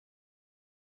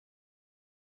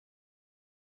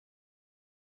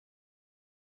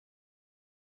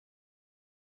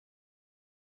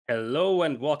Hello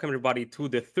and welcome everybody to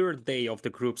the third day of the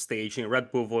group stage in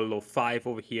Red Bull Wololo 5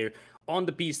 over here on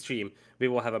the B stream. We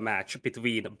will have a match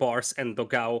between Barles and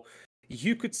Dogao.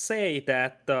 You could say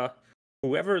that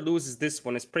whoever loses this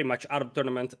one is pretty much out of the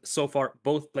tournament. So far,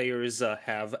 both players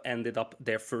have ended up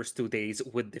their first 2 days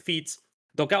with defeats.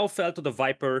 Dogao fell to the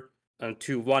Viper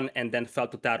 2-1 and then fell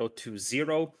to Taro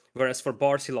 2-0, whereas for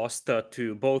Barles he lost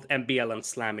to both MBL and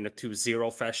Slam in a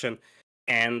 2-0 fashion.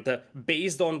 And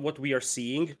based on what we are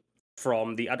seeing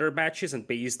from the other matches and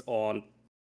based on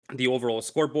the overall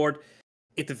scoreboard,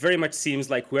 it very much seems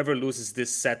like whoever loses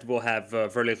this set will have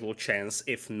very little chance,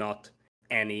 if not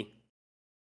any,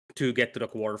 to get to the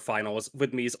quarterfinals.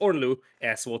 With me is Ornlu,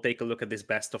 as we'll take a look at this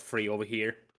best of three over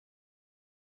here.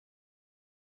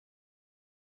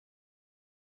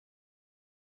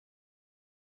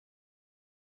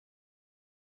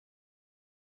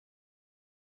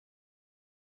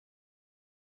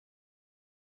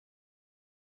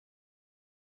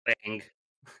 Bang.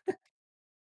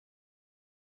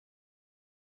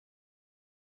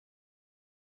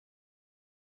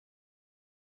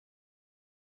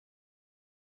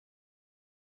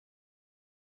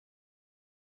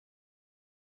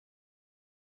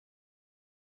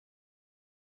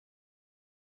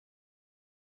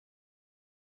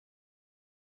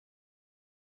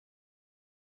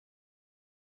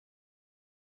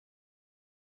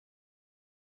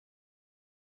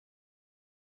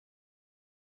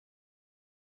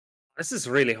 This is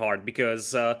really hard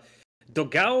because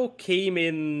Dogao came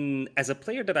in as a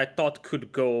player that I thought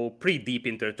could go pretty deep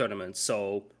into the tournament.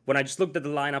 So when I just looked at the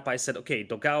lineup, I said, okay,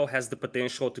 Dogao has the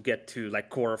potential to get to like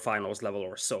quarterfinals level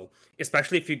or so.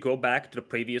 Especially if you go back to the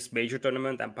previous major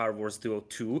tournament, Empire Wars Duo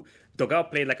 2, Dogao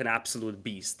played like an absolute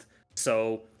beast.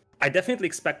 So I definitely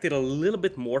expected a little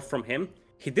bit more from him.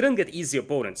 He didn't get easy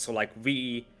opponents, so like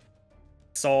we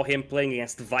saw him playing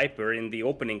against Viper in the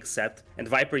opening set, and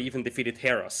Viper even defeated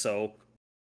Hera, so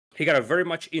he got a very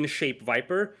much in-shape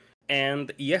Viper,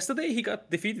 and yesterday he got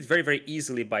defeated very, very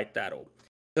easily by Taro.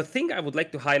 The thing I would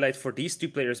like to highlight for these two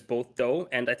players both, though,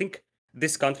 and I think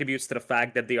this contributes to the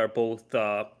fact that they are both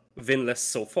winless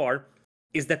so far,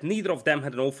 is that neither of them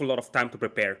had an awful lot of time to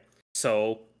prepare.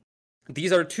 So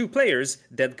these are two players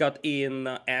that got in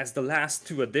as the last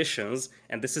two additions,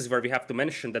 and this is where we have to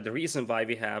mention that the reason why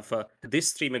we have this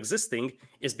stream existing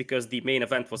is because the main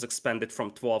event was expanded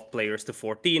from 12 players to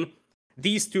 14.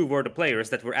 These two were the players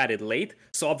that were added late,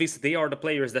 so obviously they are the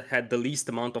players that had the least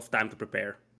amount of time to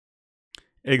prepare.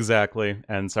 Exactly,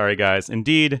 and sorry guys,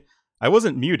 indeed, I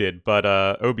wasn't muted, but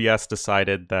OBS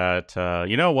decided that,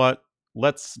 you know what,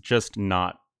 let's just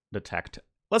not detect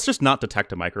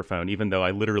a microphone, even though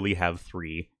I literally have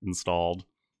 3 installed.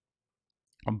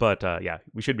 But yeah,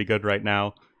 we should be good right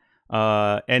now.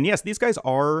 And yes, these guys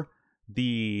are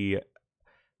the,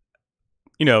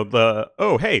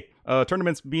 oh hey,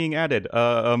 tournaments being added.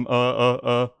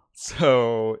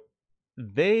 So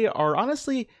they are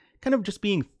honestly kind of just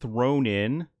being thrown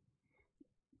in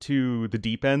to the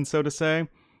deep end, so to say.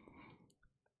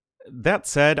 That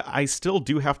said, I still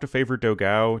do have to favor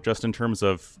Dogao just in terms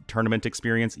of tournament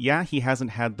experience. Yeah, he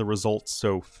hasn't had the results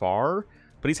so far,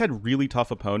 but he's had really tough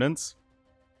opponents.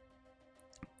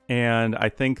 And I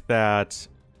think that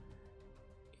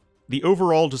the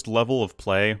overall just level of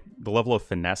play, the level of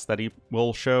finesse that he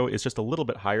will show is just a little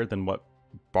bit higher than what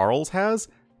Barles has.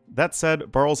 That said,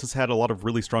 Barles has had a lot of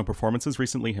really strong performances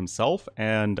recently himself,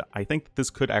 and I think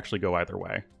this could actually go either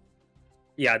way.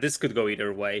 Yeah, this could go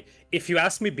either way. If you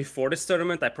asked me before this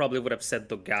tournament, I probably would have said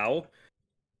Dogao.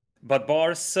 But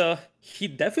Barles, he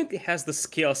definitely has the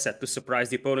skill set to surprise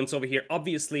the opponents over here.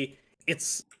 Obviously,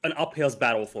 it's an uphill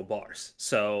battle for Barles,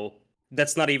 so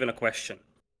that's not even a question.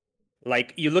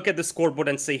 Like, you look at the scoreboard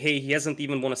and say, hey, he hasn't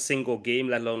even won a single game,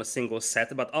 let alone a single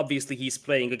set, but obviously he's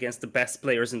playing against the best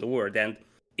players in the world. And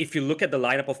if you look at the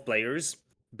lineup of players,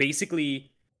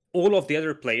 basically all of the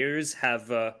other players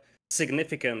have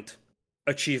significant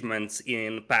achievements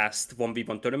in past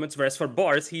 1v1 tournaments, whereas for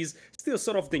Barles, he's still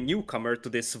sort of the newcomer to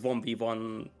this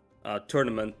 1v1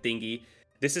 tournament thingy.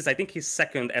 This is, I think, his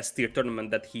second S-tier tournament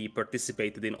that he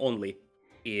participated in only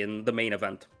in the main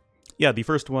event. Yeah, the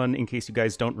first one, in case you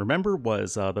guys don't remember,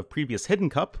 was the previous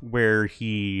Hidden Cup, where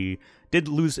he did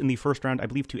lose in the first round, I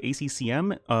believe, to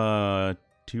ACCM,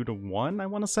 2-1, I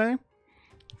want to say,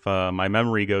 if my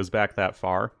memory goes back that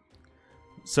far.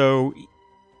 So,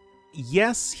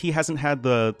 yes, he hasn't had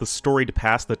the storied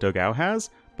past that Dogao has,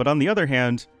 but on the other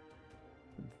hand,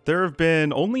 there have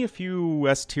been only a few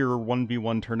S-tier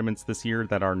 1v1 tournaments this year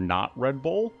that are not Red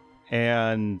Bull,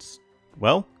 and,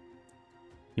 well,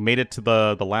 he made it to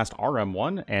the last RM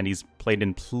one, and he's played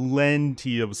in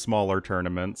plenty of smaller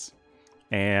tournaments.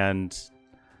 And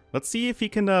Let's see if he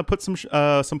can put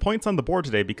some points on the board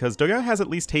today, because Dogao has at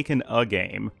least taken a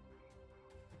game,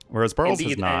 whereas Barles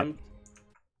has not. And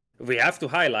we have to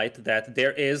highlight that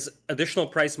there is additional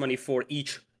prize money for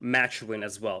each match win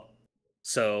as well.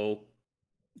 So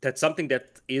that's something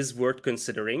that is worth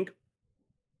considering.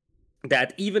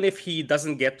 That even if he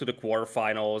doesn't get to the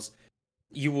quarterfinals,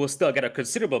 you will still get a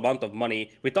considerable amount of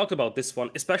money. We talked about this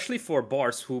one, especially for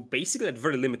Barles, who basically had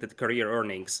very limited career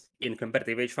earnings in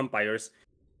competitive Age of Empires.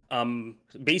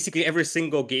 Basically every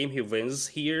single game he wins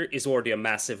here is already a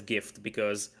massive gift,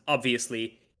 because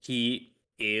obviously he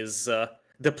is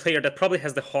the player that probably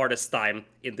has the hardest time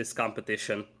in this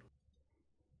competition.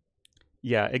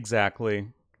 Yeah, exactly.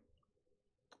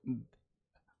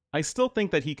 I still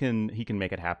think that he can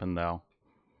make it happen, though.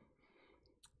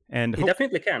 And he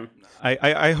definitely can.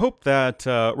 I hope that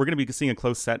we're going to be seeing a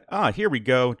close set. Here we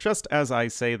go. Just as I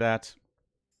say that,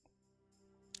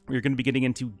 we're going to be getting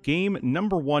into game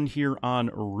number 1 here on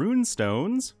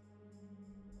Runestones.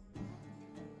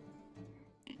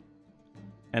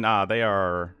 And they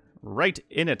are right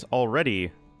in it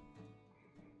already.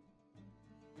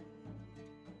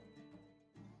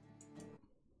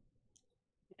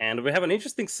 And we have an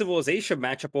interesting civilization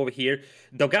matchup over here.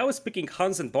 Dogao is picking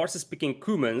Huns and Barles is picking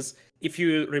Cumans. If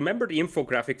you remember the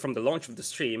infographic from the launch of the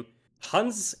stream,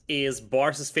 Huns is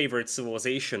Barles' favorite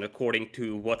civilization, according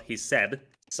to what he said.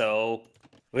 So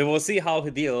we will see how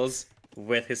he deals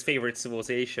with his favorite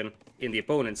civilization in the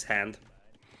opponent's hand.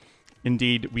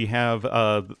 Indeed, we have,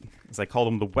 as I call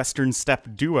them, the Western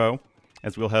Steppe duo,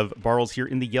 as we'll have Barles here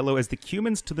in the yellow as the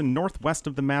Cumans to the northwest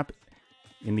of the map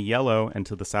in the yellow, and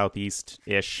to the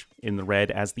southeast-ish in the red,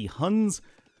 as the Huns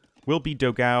will be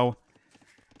Dogao.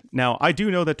 Now, I do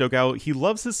know that Dogao, he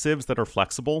loves his civs that are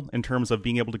flexible in terms of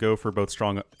being able to go for both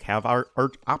strong cav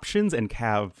options and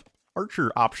cav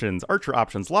archer options.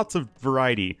 Lots of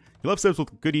variety. He loves civs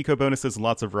with good eco bonuses and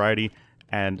lots of variety,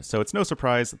 and so it's no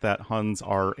surprise that Huns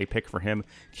are a pick for him.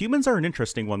 Cumans are an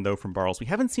interesting one, though, from Barles. We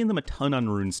haven't seen them a ton on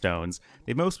Runestones.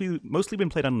 They've mostly been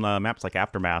played on maps like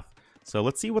Aftermath. So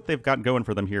let's see what they've got going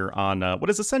for them here on what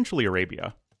is essentially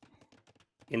Arabia.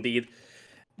 Indeed.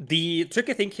 The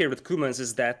tricky thing here with Cumans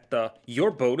is that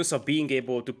your bonus of being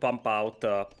able to pump out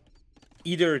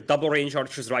either double range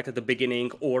archers right at the beginning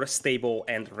or stable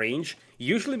and range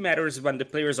usually matters when the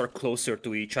players are closer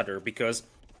to each other, because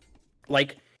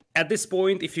like at this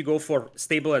point, if you go for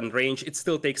stable and range, it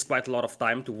still takes quite a lot of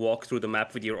time to walk through the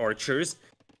map with your archers.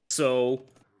 So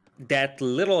that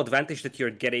little advantage that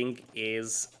you're getting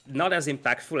is not as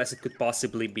impactful as it could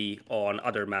possibly be on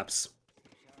other maps.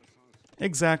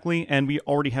 Exactly, and we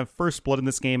already have first blood in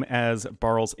this game as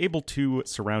Barles able to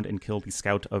surround and kill the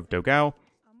scout of Dogao.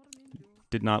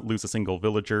 Did not lose a single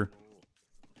villager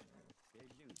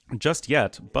just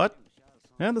yet, but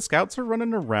the scouts are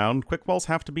running around. Quick walls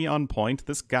have to be on point.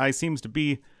 This guy seems to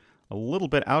be a little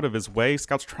bit out of his way.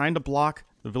 Scouts trying to block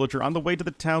the villager on the way to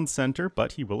the town center,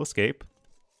 but he will escape.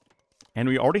 And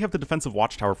we already have the defensive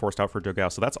watchtower forced out for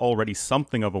Dogao, so that's already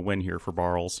something of a win here for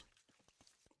Barles.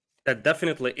 That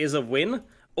definitely is a win,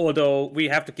 although we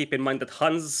have to keep in mind that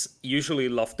Huns usually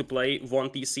love to play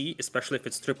 1TC, especially if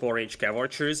it's triple range cav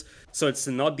archers, so it's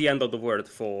not the end of the world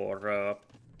for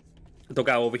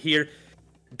Dogao over here.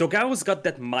 Dogao's got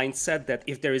that mindset that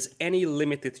if there is any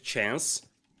limited chance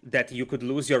that you could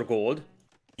lose your gold,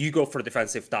 you go for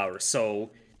defensive tower,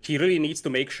 so he really needs to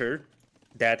make sure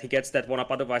that he gets that one up,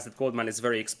 otherwise that gold mine is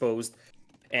very exposed.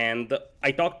 And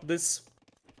I talked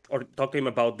to him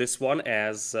about this one,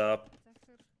 as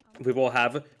we will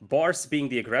have Barles being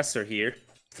the aggressor here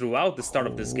throughout the start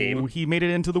of this game. He made it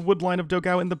into the wood line of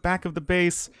Dogao in the back of the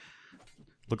base.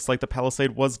 Looks like the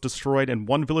palisade was destroyed and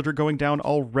one villager going down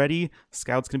already.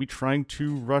 Scout's going to be trying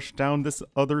to rush down this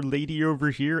other lady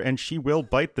over here, and she will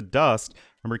bite the dust.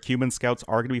 Remember, Cuman scouts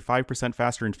are going to be 5%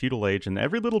 faster in Feudal Age, and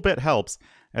every little bit helps,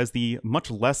 as the much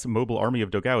less mobile army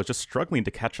of Dogao is just struggling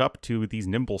to catch up to these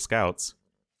nimble scouts.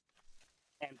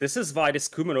 And this is why this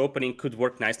Cuman opening could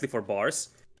work nicely for Barles,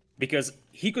 because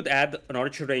he could add an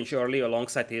archer range early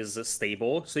alongside his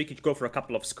stable, so he could go for a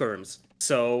couple of skirms.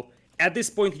 So at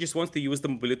this point, he just wants to use the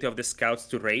mobility of the scouts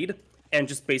to raid, and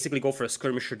just basically go for a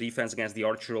skirmisher defense against the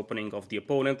archer opening of the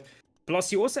opponent.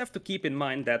 Plus, you also have to keep in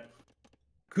mind that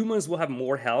Cumans will have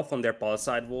more health on their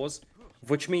palisade walls,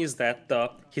 which means that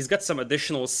he's got some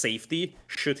additional safety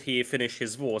should he finish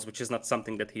his walls, which is not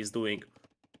something that he's doing.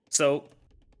 So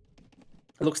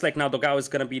looks like now Dogao is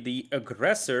going to be the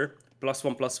aggressor.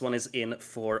 +1/+1 is in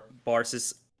for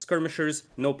Barles' skirmishers.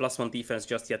 No +1 defense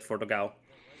just yet for Dogao.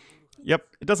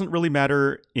 Yep, it doesn't really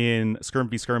matter in skirm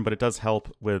v skirm, but it does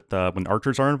help with when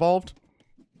archers are involved.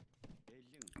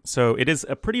 So it is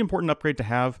a pretty important upgrade to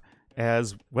have,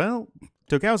 As, well,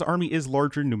 Dogao's army is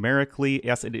larger numerically.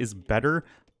 Yes, it is better,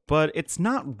 but it's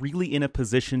not really in a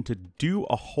position to do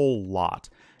a whole lot.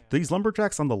 These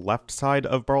lumberjacks on the left side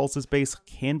of Barles' base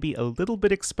can be a little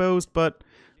bit exposed, but,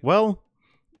 well,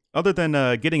 other than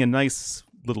getting a nice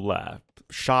little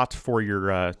shot for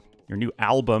your new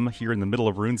album here in the middle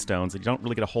of Runestones, you don't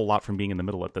really get a whole lot from being in the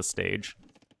middle at this stage.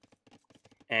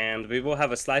 And we will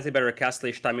have a slightly better Castle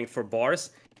Age timing for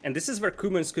Barles, and this is where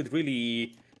Cumans could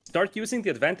really start using the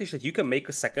advantage that you can make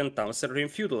a second town center in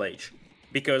Feudal Age.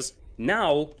 Because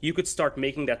now you could start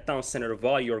making that town center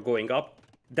while you're going up.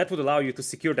 That would allow you to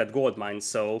secure that gold mine,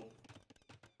 so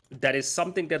that is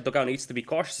something that Dogao needs to be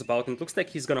cautious about, and it looks like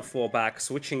he's gonna fall back,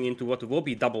 switching into what will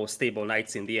be double stable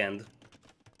knights in the end.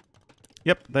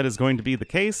 Yep, that is going to be the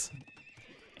case.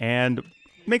 And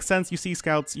makes sense, you see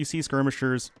scouts, you see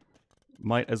skirmishers,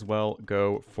 might as well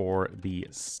go for the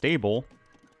stable.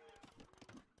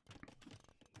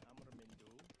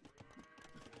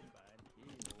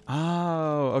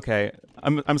 Oh, okay.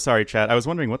 I'm sorry, chat. I was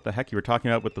wondering what the heck you were talking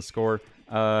about with the score.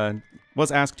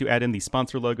 Was asked to add in the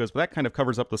sponsor logos, but that kind of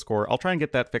covers up the score. I'll try and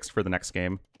get that fixed for the next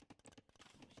game.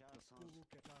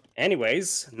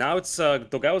 Anyways, now it's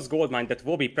Dogao's gold mine that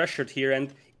will be pressured here,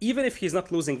 and even if he's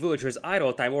not losing villagers,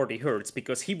 idle time already hurts,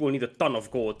 because he will need a ton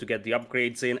of gold to get the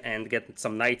upgrades in and get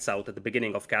some knights out at the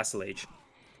beginning of Castle Age.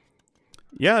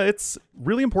 Yeah, it's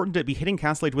really important to be hitting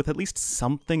Castle Age with at least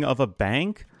something of a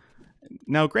bank.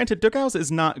 Now, granted, Dogao's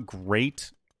is not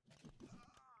great,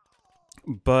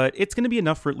 but it's going to be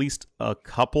enough for at least a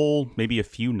couple, maybe a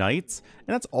few knights,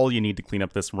 and that's all you need to clean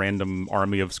up this random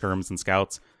army of skirms and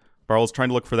scouts. Barles trying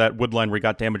to look for that wood line where he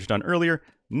got damage done earlier.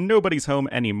 Nobody's home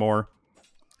anymore.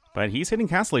 But he's hitting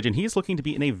Castle Age, and he's looking to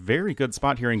be in a very good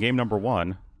spot here in game number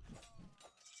 1.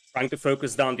 Trying to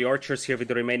focus down the archers here with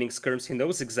the remaining skirms. He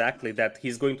knows exactly that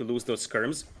he's going to lose those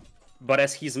skirms, but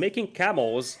as he's making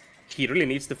camels, he really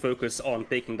needs to focus on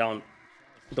taking down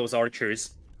those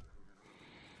archers.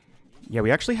 Yeah,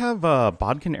 we actually have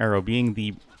Bodkin Arrow being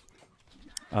the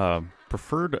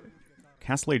preferred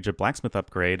Castle Age blacksmith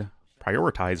upgrade,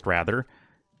 prioritized rather,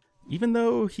 even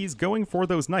though he's going for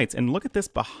those knights. And look at this,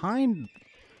 behind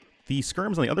the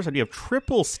skirms on the other side, you have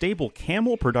triple stable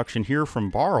camel production here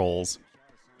from Barles.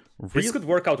 This could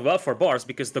work out well for Barles,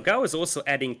 because Dogao is also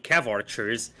adding cav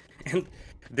archers, and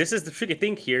this is the tricky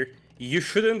thing here. You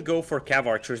shouldn't go for cav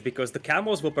archers, because the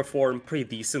camels will perform pretty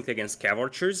decently against cav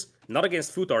archers, not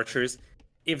against foot archers.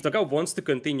 If Dogao wants to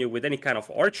continue with any kind of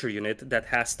archer unit, that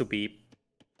has to be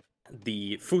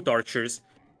the foot archers,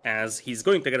 as he's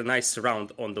going to get a nice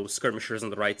surround on those skirmishers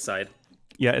on the right side.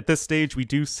 Yeah, at this stage, we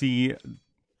do see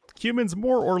humans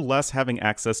more or less having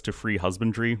access to free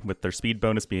husbandry, with their speed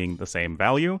bonus being the same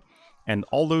value. And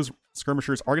all those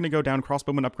skirmishers are going to go down.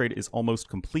 Crossbowman upgrade is almost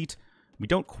complete. We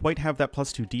don't quite have that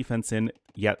 +2 defense in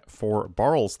yet for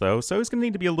Barles, though, so he's going to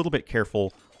need to be a little bit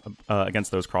careful against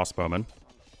those crossbowmen.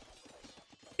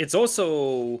 It's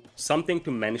also something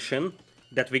to mention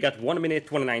that we got 1 minute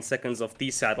 29 seconds of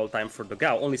TC idle time for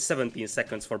Dogao, only 17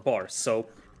 seconds for Barles. So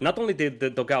not only did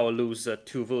the Dogao lose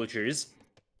 2 villagers,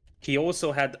 he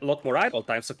also had a lot more idle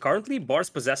time. So currently,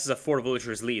 Barles possesses a 4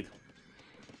 villagers lead.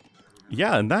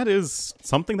 Yeah, and that is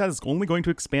something that is only going to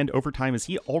expand over time, as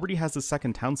he already has his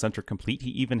second town center complete. He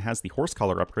even has the horse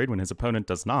collar upgrade when his opponent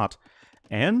does not.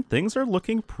 And things are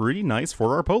looking pretty nice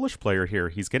for our Polish player here.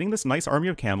 He's getting this nice army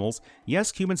of camels.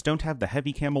 Yes, humans don't have the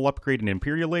heavy camel upgrade in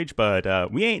Imperial Age, but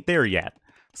we ain't there yet.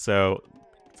 So,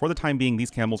 for the time being,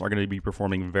 these camels are going to be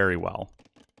performing very well.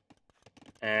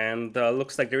 And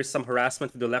looks like there is some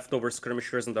harassment with the leftover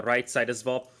skirmishers on the right side as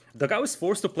well. Dogao is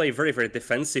forced to play very, very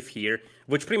defensive here,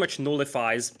 which pretty much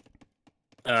nullifies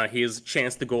his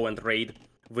chance to go and raid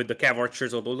with the cav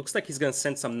archers, although it looks like he's going to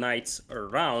send some knights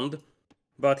around,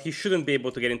 but he shouldn't be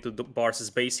able to get into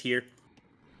Barles' base here.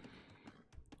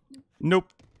 Nope.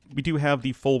 We do have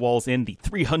the full walls in, the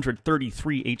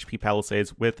 333 HP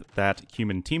Palisades with that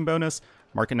human team bonus.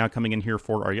 Market now coming in here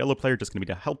for our yellow player, just going to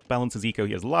be to help balance his eco.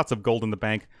 He has lots of gold in the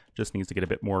bank, just needs to get a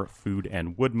bit more food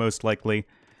and wood most likely.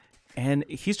 And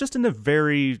he's just in a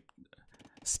very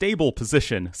stable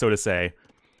position, so to say.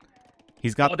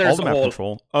 He's got all the map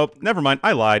control. Oh, never mind,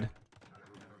 I lied.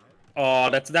 Oh,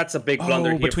 that's a big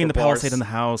blunder here between the Barles. Palisade and the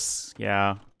house,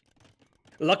 yeah.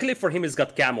 Luckily for him, he's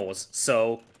got camos,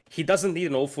 so he doesn't need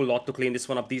an awful lot to clean this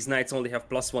one up. These knights only have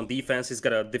 +1 defense. He's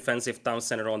got a defensive town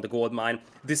center on the gold mine.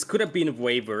 This could have been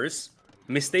way worse.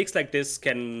 Mistakes like this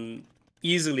can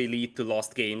easily lead to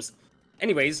lost games.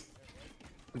 Anyways,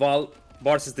 while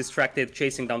Barles is distracted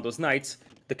chasing down those knights,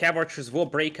 the cav archers will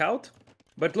break out,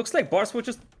 but it looks like Barles will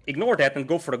just ignore that and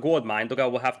go for the gold mine.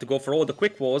 Dogao will have to go for all the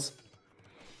quick walls.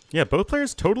 Yeah, both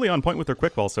players totally on point with their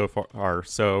quick ball so far,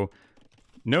 so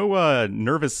no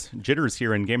nervous jitters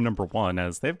here in game number 1,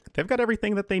 as they've got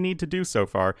everything that they need to do so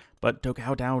far. But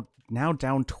Dogao now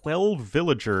down 12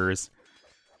 villagers.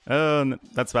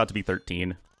 That's about to be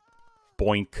 13.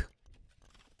 Boink.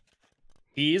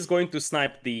 He is going to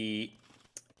snipe the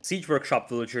Siege Workshop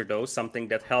villager, though, something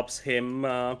that helps him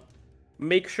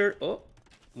make sure... Oh,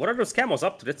 what are those camos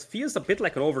up to? That feels a bit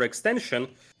like an overextension.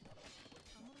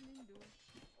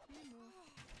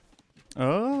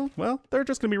 Well, they're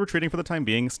just going to be retreating for the time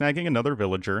being, snagging another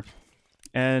villager.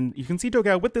 And you can see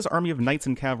Dogao with this army of knights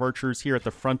and cav archers here at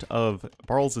the front of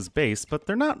Barles' base, but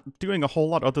they're not doing a whole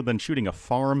lot other than shooting a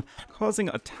farm, causing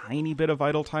a tiny bit of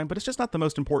idle time, but it's just not the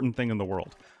most important thing in the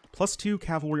world. +2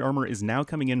 cavalry armor is now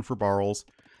coming in for Barles,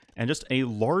 and just a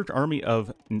large army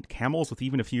of camels with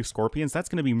even a few scorpions. That's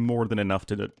going to be more than enough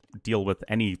to deal with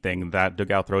anything that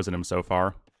Dogao throws at him so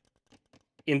far.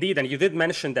 Indeed, and you did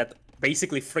mention that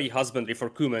basically free husbandry for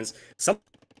Cumans, some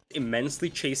immensely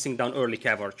chasing down early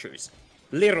cav archers.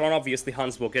 Later on, obviously,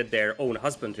 Huns will get their own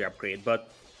husbandry upgrade,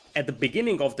 but at the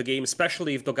beginning of the game,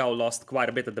 especially if Dogao lost quite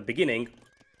a bit at the beginning,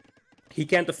 he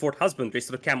can't afford husbandry,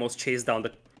 so the camels chase down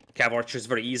the cav archers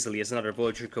very easily as another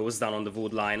villager goes down on the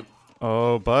wood line.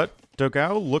 Oh, but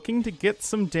Dogao looking to get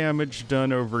some damage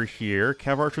done over here.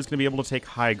 Cav archer's going to be able to take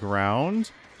high ground,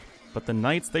 but the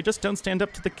knights, they just don't stand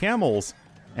up to the camels.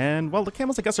 And, well, the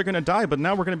camels, I guess, are going to die, but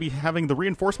now we're going to be having the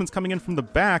reinforcements coming in from the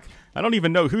back. I don't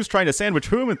even know who's trying to sandwich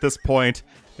whom at this point.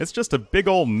 It's just a big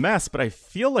old mess, but I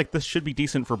feel like this should be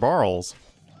decent for Barles.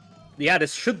 Yeah,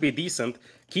 this should be decent.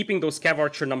 Keeping those cav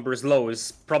archer numbers low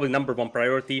is probably #1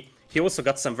 priority. He also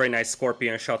got some very nice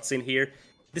scorpion shots in here.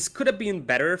 This could have been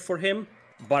better for him,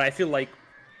 but I feel like,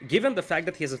 given the fact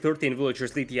that he has a 13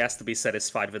 villagers lead, he has to be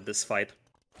satisfied with this fight.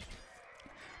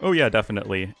 Oh yeah,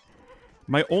 definitely.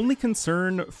 My only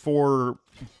concern for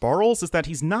Barles is that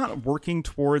he's not working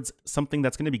towards something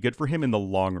that's going to be good for him in the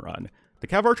long run. The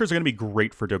cav archers are going to be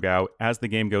great for Dogao as the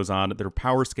game goes on. Their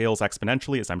power scales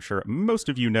exponentially, as I'm sure most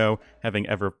of you know, having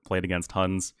ever played against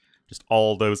Huns. Just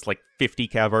all those, like, 50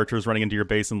 cav archers running into your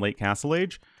base in late Castle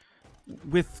Age.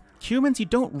 With humans, you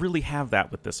don't really have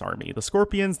that with this army. The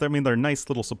Scorpions, I mean, they're a nice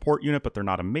little support unit, but they're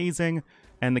not amazing.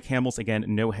 And the Camels, again,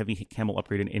 no heavy camel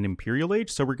upgrade in Imperial Age,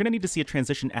 so we're going to need to see a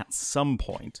transition at some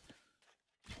point.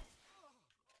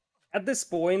 At this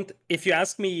point, if you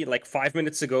asked me like 5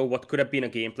 minutes ago what could have been a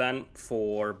game plan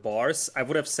for Barles, I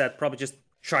would have said probably just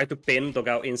try to pin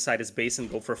Dogao inside his base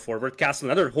and go for a forward castle.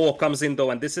 Another hole comes in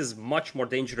though, and this is much more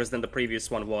dangerous than the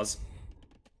previous one was.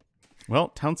 Well,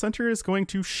 Town Center is going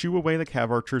to shoo away the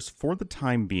cav archers for the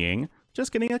time being,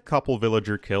 just getting a couple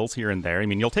villager kills here and there. I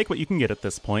mean, you'll take what you can get at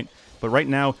this point, but right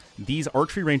now, these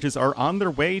archery ranges are on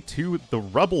their way to the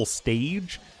rubble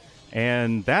stage,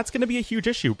 and that's going to be a huge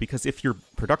issue, because if your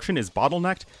production is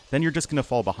bottlenecked, then you're just going to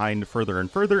fall behind further and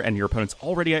further, and your opponent's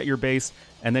already at your base,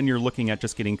 and then you're looking at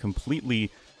just getting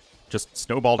completely just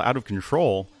snowballed out of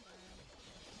control.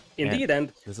 Indeed,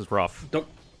 and this is rough.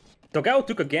 Dogao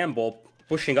took a gamble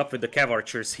pushing up with the cav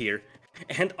archers here.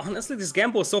 And honestly, this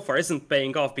gamble so far isn't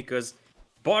paying off, because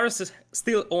Barles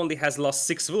still only has lost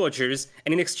 6 villagers,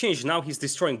 and in exchange now he's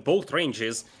destroying both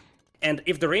ranges. And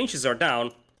if the ranges are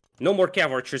down, no more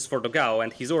cav archers for Dogao,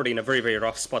 and he's already in a very, very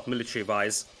rough spot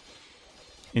military-wise.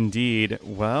 Indeed.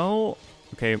 Well,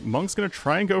 okay, Monk's going to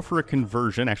try and go for a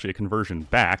conversion, actually a conversion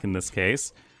back in this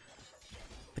case.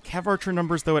 The cav archer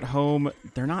numbers, though, at home,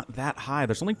 they're not that high.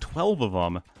 There's only 12 of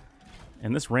them.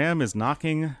 And this ram is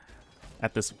knocking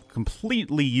at this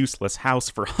completely useless house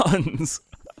for Huns.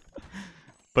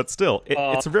 But still,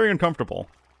 it's very uncomfortable.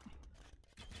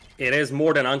 It is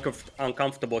more than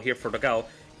uncomfortable here for Dogao,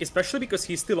 especially because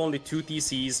he's still only 2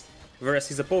 TCs, whereas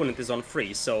his opponent is on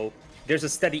 3, so there's a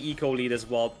steady eco lead as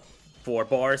well for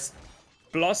Barles.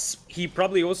 Plus, he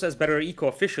probably also has better eco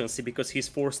efficiency because he's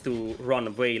forced to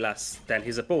run way less than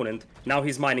his opponent. Now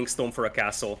he's mining stone for a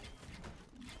castle.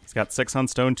 He's got 6 on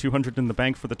stone, 200 in the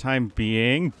bank for the time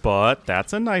being, but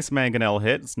that's a nice Mangonel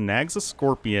hit. Snags a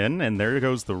Scorpion, and there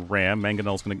goes the Ram.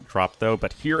 Mangonel's going to drop, though,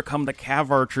 but here come the Cav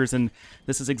Archers, and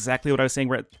this is exactly what I was saying.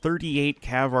 We're at 38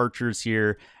 Cav Archers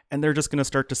here, and they're just going to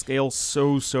start to scale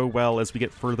so well as we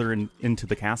get further into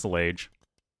the Castle Age.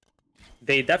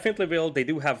 They definitely will. They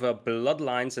do have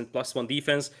bloodlines and +1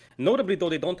 defense. Notably, though,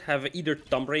 they don't have either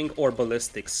Thumb Ring or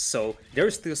Ballistics, so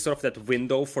there's still sort of that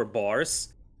window for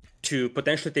Barles to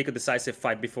potentially take a decisive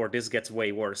fight before this gets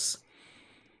way worse.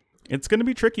 It's going to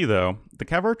be tricky, though. The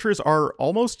Cav Archers are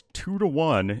almost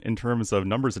 2-1 in terms of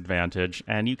numbers advantage,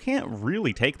 and you can't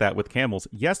really take that with Camels.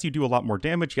 Yes, you do a lot more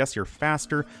damage, yes, you're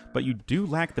faster, but you do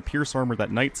lack the Pierce armor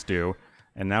that Knights do,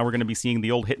 and now we're going to be seeing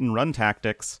the old hit-and-run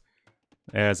tactics.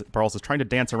 as Barles is trying to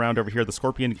dance around over here. The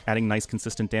Scorpion adding nice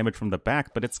consistent damage from the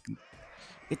back, but it's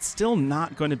still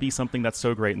not going to be something that's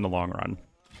so great in the long run.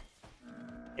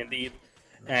 Indeed.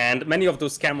 And many of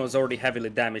those camos already heavily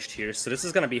damaged here, so this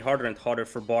is going to be harder and harder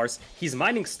for Barles. He's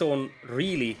mining stone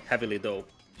really heavily though.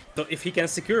 So if he can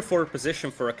secure forward position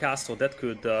for a castle, that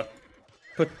could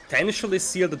potentially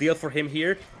seal the deal for him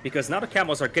here, because now the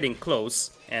camos are getting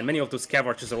close, and many of those cav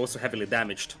archers are also heavily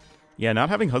damaged. Yeah, not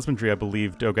having husbandry, I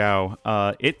believe,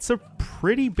 Dogao, it's a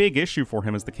pretty big issue for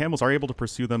him, as the camels are able to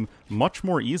pursue them much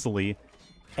more easily,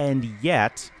 and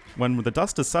yet, when the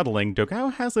dust is settling,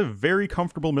 Dogao has a very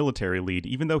comfortable military lead,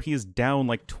 even though he is down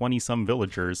like 20-some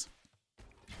villagers.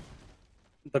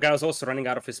 Dogao is also running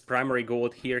out of his primary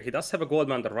gold here. He does have a gold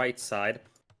mine on the right side,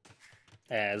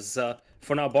 as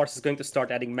for now Barles is going to start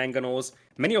adding manganose.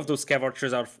 Many of those cav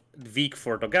archers are weak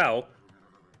for Dogao,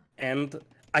 and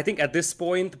I think at this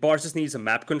point, Barles just needs a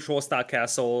map control style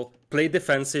castle, play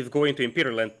defensive, go into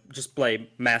Imperial, and just play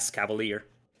mass cavalier.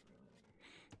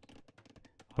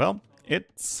 Well,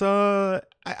 it's, I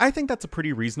think that's a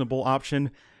pretty reasonable option.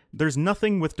 There's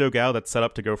nothing with Dogao that's set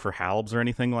up to go for halbs or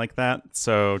anything like that,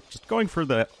 so just going for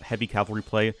the heavy cavalry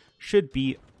play should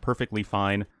be perfectly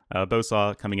fine.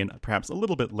 Bosa coming in perhaps a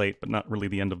little bit late, but not really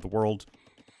the end of the world.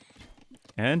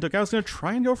 And Dogao's going to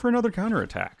try and go for another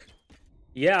counterattack.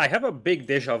 Yeah, I have a big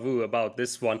deja vu about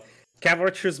this one. Cav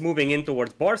archers moving in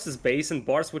towards Barles' base, and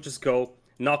Barles would just go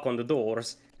knock on the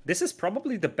doors. This is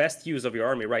probably the best use of your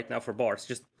army right now for Barles.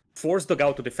 Just force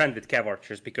Dogao to defend with cav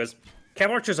archers, because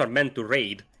cav archers are meant to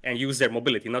raid and use their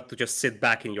mobility, not to just sit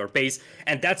back in your base.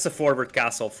 And that's a forward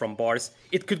castle from Barles.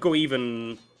 It could go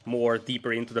even more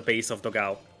deeper into the base of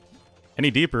Dogao. Any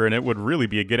deeper, and it would really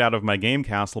be a get-out-of-my-game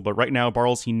castle, but right now,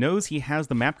 Barles, he knows he has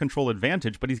the map control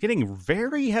advantage, but he's getting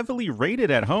very heavily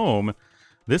raided at home.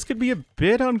 This could be a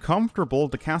bit uncomfortable.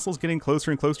 The castle's getting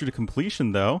closer and closer to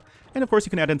completion, though. And of course, you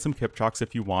can add in some Kipchoks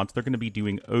if you want. They're going to be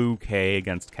doing okay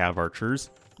against cav archers.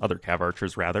 Other cav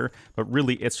archers, rather. But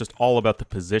really, it's just all about the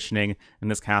positioning,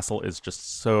 and this castle is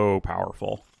just so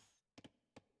powerful.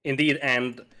 Indeed,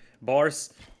 and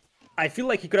Barles, I feel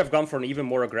like he could have gone for an even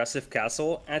more aggressive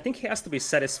castle, and I think he has to be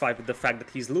satisfied with the fact that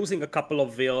he's losing a couple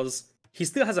of vills. He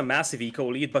still has a massive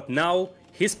eco lead, but now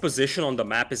his position on the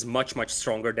map is much, much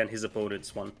stronger than his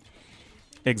opponent's one.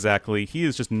 Exactly. He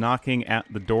is just knocking at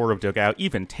the door of Dogao,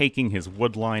 even taking his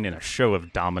wood line in a show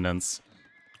of dominance.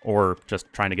 Or just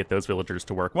trying to get those villagers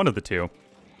to work. One of the two.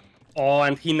 Oh,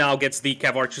 and he now gets the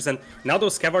cav archers, and now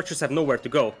those cav archers have nowhere to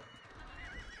go.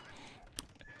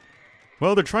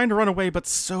 Well, they're trying to run away, but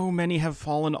so many have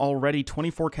fallen already.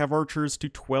 24 cav archers to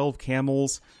 12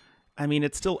 camels. I mean,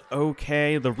 it's still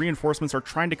okay. The reinforcements are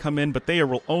trying to come in, but they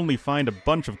will only find a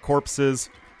bunch of corpses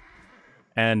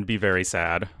and be very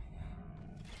sad.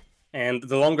 And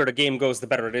the longer the game goes, the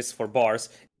better it is for Barles.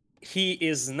 He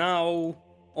is now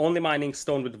only mining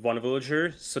stone with one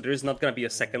villager, so there is not going to be a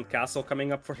second castle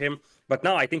coming up for him. But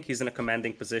now I think he's in a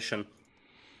commanding position,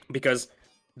 because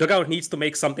Dogao needs to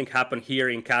make something happen here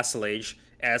in Castle Age,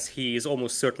 as he is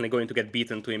almost certainly going to get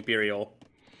beaten to Imperial.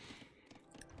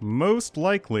 Most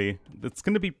likely. It's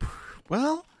going to be...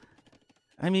 well,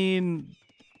 I mean...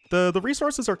 The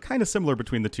resources are kind of similar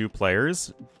between the two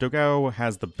players. Dogao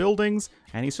has the buildings,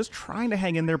 and he's just trying to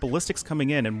hang in there, ballistics coming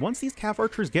in, and once these cav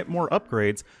archers get more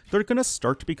upgrades, they're going to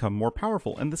start to become more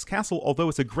powerful. And this castle, although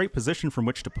it's a great position from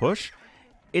which to push,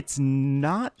 it's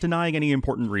not denying any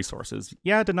important resources.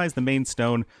 Yeah, it denies the main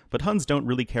stone, but Huns don't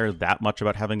really care that much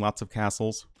about having lots of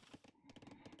castles.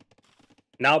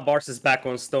 Now Barles is back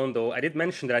on stone, though. I did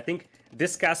mention that I think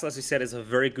this castle, as you said, is a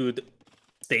very good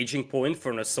staging point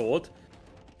for an assault.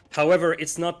 However,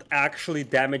 it's not actually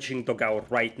damaging Dogao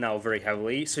right now very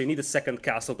heavily, so you need a second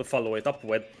castle to follow it up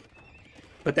with.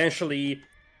 Potentially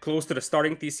close to the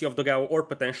starting TC of Dogao, or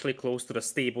potentially close to the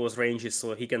stables ranges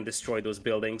so he can destroy those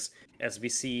buildings. As we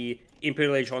see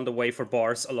Imperial Age on the way for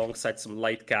Barles alongside some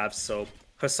light cavs, so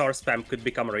Hussar spam could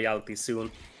become a reality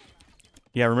soon.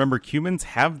 Yeah, remember, Cumans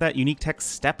have that unique tech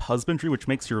Step Husbandry, which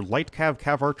makes your light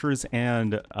cav archers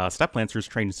and Step Lancers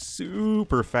train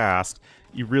super fast.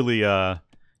 You really,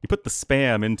 you put the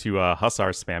spam into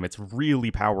Hussar spam, it's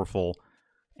really powerful,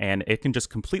 and it can just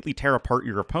completely tear apart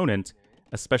your opponent,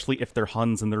 especially if they're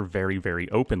Huns and they're very,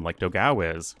 very open, like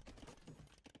Dogao is.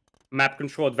 Map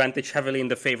control advantage heavily in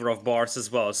the favor of Barles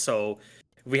as well, so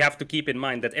we have to keep in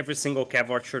mind that every single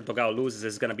cav archer Dogao loses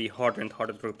is going to be harder and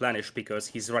harder to replenish because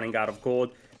he's running out of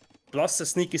gold. Plus, a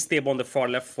sneaky stable on the far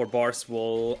left for Barles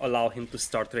will allow him to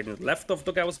start raiding the left of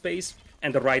Dogao's base,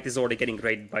 and the right is already getting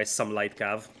raided by some light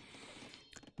cav.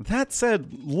 That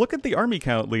said, look at the army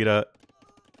count, Lita.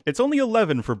 It's only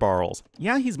 11 for Barles.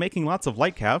 Yeah, he's making lots of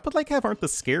Light Cav, but Light Cav aren't the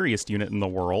scariest unit in the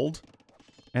world.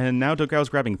 And now Dogao's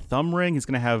grabbing Thumb Ring. He's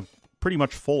going to have pretty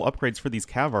much full upgrades for these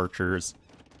Cav Archers.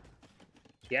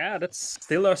 Yeah, that's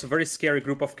still a very scary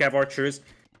group of Cav Archers.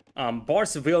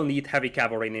 Barles will need heavy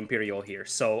cavalry in Imperial here,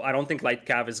 so I don't think Light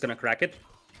Cav is gonna crack it.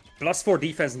 +4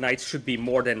 defense Knights should be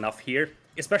more than enough here,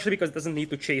 especially because it doesn't need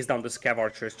to chase down those Cav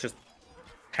Archers, just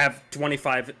have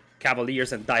 25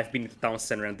 Cavaliers and dive beneath the town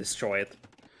center and destroy it.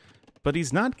 But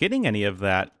he's not getting any of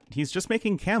that. He's just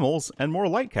making camels and more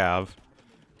Light Cav.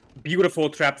 Beautiful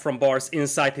trap from Barles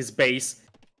inside his base.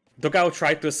 Dogao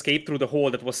tried to escape through the hole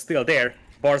that was still there.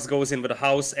 Barles goes in with a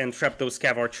house and trapped those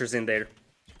Cav Archers in there.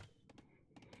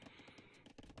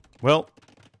 Well,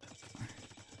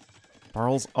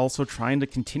 Barles also trying to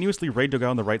continuously raid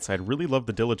Dogao on the right side. Really love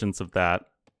the diligence of that.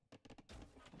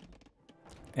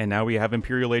 And now we have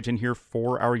Imperial Age in here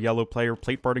for our yellow player.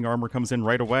 Plate Barding Armor comes in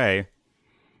right away.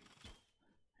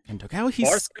 And Dogao,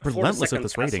 he's relentless with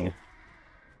this raiding.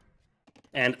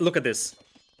 And look at this.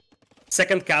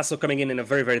 Second castle coming in a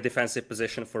very, very defensive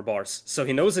position for Barles. So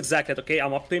he knows exactly that, okay,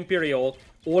 I'm up to Imperial.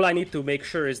 All I need to make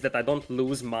sure is that I don't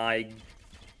lose my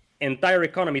entire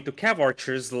economy to Cav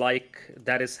Archers like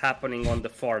that is happening on the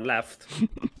far left.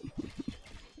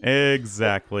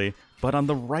 Exactly. But on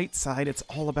the right side, it's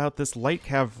all about this Light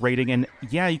Cav raiding. And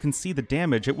yeah, you can see the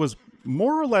damage. It was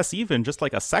more or less even just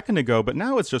like a second ago, but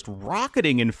now it's just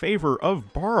rocketing in favor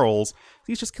of Barles.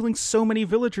 He's just killing so many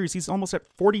villagers. He's almost at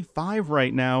 45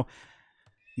 right now.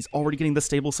 He's already getting the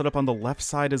stable set up on the left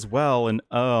side as well. And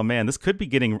oh man, this could be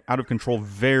getting out of control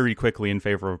very quickly in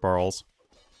favor of Barles.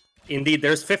 Indeed,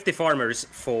 there's 50 farmers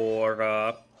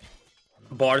for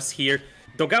Barles here.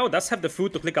 Dogao does have the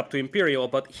food to click up to Imperial,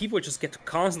 but he will just get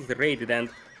constantly raided, and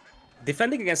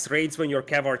defending against raids when your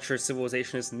Cav Archer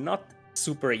civilization is not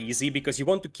super easy, because you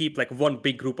want to keep like one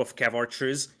big group of Cav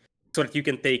Archers so that you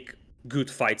can take good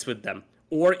fights with them.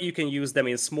 Or you can use them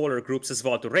in smaller groups as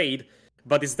well to raid,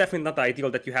 but it's definitely not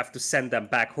ideal that you have to send them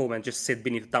back home and just sit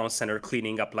beneath the town center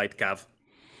cleaning up Light Cav.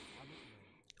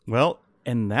 Well,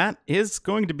 and that is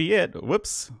going to be it.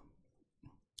 Whoops.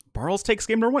 Barles takes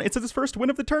game number 1. It's his first win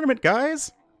of the tournament,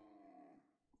 guys!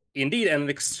 Indeed, and an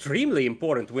extremely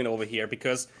important win over here,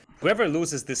 because whoever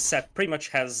loses this set pretty much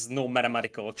has no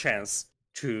mathematical chance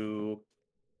to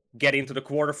get into the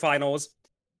quarterfinals.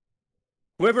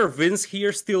 Whoever wins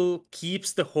here still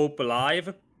keeps the hope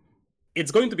alive.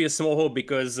 It's going to be a small hope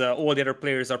because all the other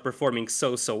players are performing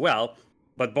so well,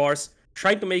 but Barles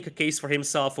trying to make a case for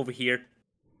himself over here,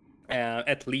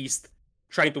 at least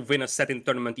trying to win a set in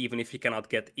tournament even if he cannot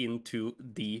get into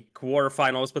the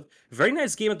quarterfinals. But very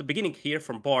nice game at the beginning here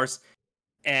from Barles,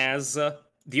 as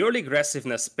the early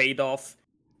aggressiveness paid off,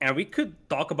 and we could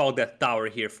talk about that tower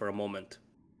here for a moment,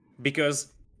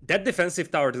 because that defensive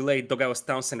tower delayed Dogao's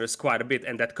town centers quite a bit,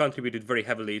 and that contributed very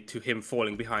heavily to him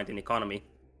falling behind in economy.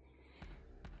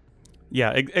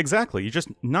 Yeah, exactly. You're just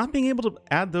not being able to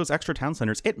add those extra town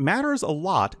centers. It matters a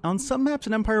lot. On some maps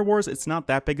in Empire Wars, it's not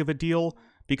that big of a deal,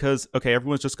 because, okay,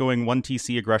 everyone's just going 1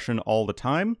 TC aggression all the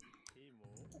time,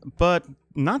 but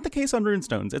not the case on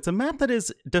Runestones. It's a map that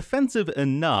is defensive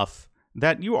enough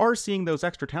that you are seeing those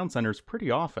extra town centers pretty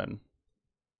often.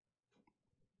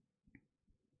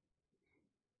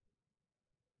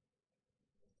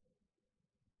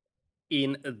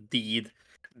 Indeed.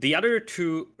 The other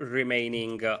two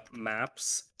remaining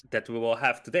maps that we will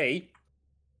have today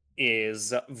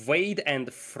is Wade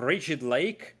and Frigid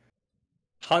Lake.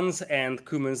 Huns and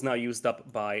Cumans now used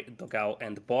up by Dogao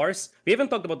and Barles. We haven't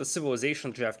talked about the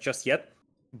civilization draft just yet.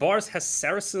 Barles has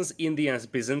Saracens, Indians,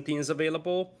 Byzantines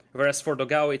available, whereas for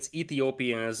Dogao it's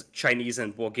Ethiopians, Chinese,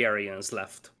 and Bulgarians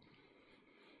left.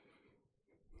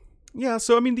 Yeah,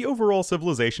 so I mean, the overall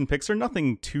civilization picks are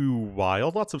nothing too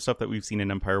wild. Lots of stuff that we've seen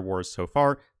in Empire Wars so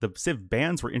far. The civ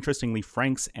bans were interestingly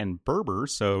Franks and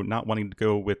Berbers, so not wanting to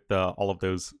go with all of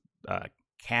those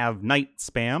Cav Knight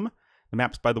spam. The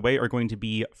maps, by the way, are going to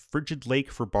be Frigid Lake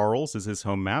for Barles is his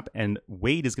home map, and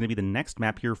Wade is going to be the next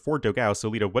map here for Dogao. So,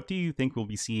 Lita, what do you think we'll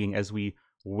be seeing as we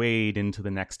wade into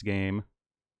the next game?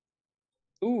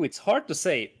 Ooh, it's hard to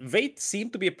say. Wade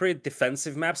seemed to be a pretty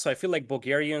defensive map, so I feel like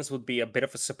Bulgarians would be a bit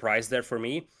of a surprise there for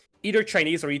me. Either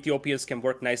Chinese or Ethiopians can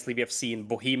work nicely. We have seen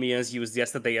Bohemians used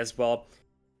yesterday as well.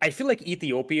 I feel like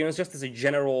Ethiopians, just as a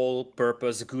general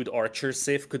purpose, good archer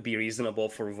civ could be reasonable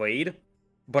for Wade,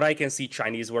 but I can see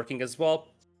Chinese working as well.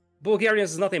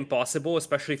 Bulgarians is not impossible,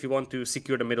 especially if you want to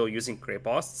secure the middle using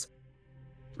Kreposts,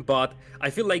 but I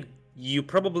feel like you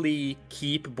probably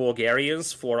keep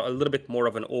Bulgarians for a little bit more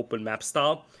of an open map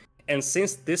style, and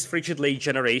since this Frigid Lake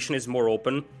generation is more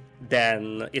open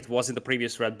than it was in the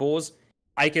previous Red Bulls,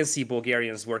 I can see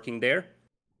Bulgarians working there.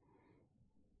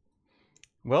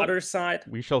 Well, Other side.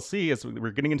 we shall see as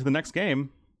we're getting into the next game.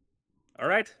 All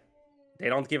right. They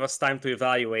don't give us time to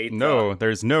evaluate No,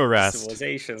 there's no rest.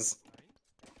 civilizations.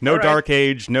 No right. Dark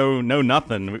Age, no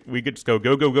nothing. We could just go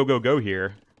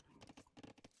here.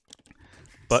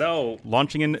 But so,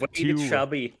 launching in what it shall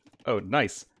be. Oh,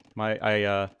 nice.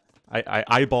 I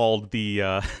eyeballed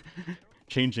the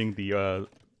changing the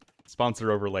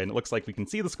sponsor overlay, and it looks like we can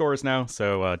see the scores now.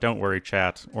 So don't worry,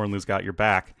 chat. Ornlu's got your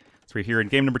back. So we're here in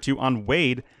game number 2 on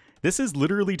Wade. This is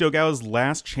literally Dogao's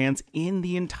last chance in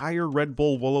the entire Red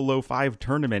Bull Wololo 5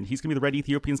 tournament. He's going to be the Red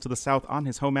Ethiopians to the south on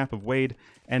his home map of Wade,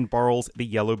 and Barles, the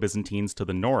Yellow Byzantines, to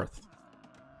the north.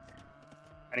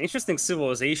 An interesting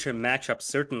civilization matchup,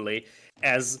 certainly,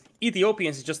 as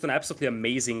Ethiopians is just an absolutely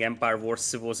amazing Empire Wars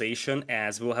civilization,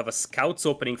 as we'll have a scouts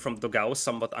opening from Dogao,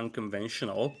 somewhat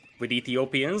unconventional with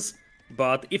Ethiopians.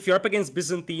 But if you're up against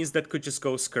Byzantines that could just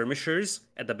go skirmishers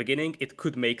at the beginning, it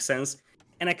could make sense.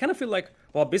 And I kind of feel like,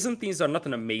 while Byzantines are not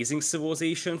an amazing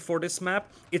civilization for this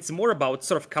map, it's more about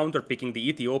sort of counterpicking the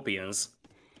Ethiopians.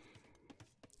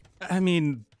 I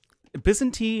mean,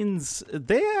 Byzantines,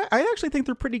 I actually think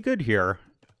they're pretty good here.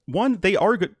 One, they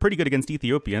are pretty good against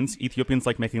Ethiopians. Ethiopians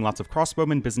like making lots of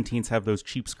crossbowmen. Byzantines have those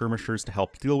cheap skirmishers to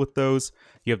help deal with those.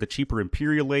 You have the cheaper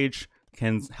Imperial Age,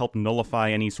 can help nullify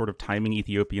any sort of timing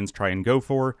Ethiopians try and go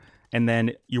for. And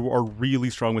then you are really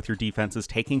strong with your defenses,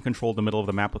 taking control of the middle of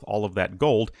the map with all of that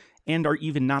gold, and are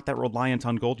even not that reliant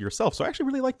on gold yourself. So I actually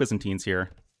really like Byzantines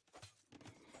here.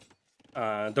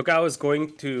 Dogao is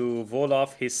going to wall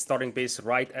off his starting base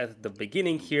right at the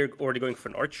beginning here, already going for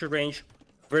an archer range.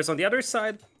 Whereas on the other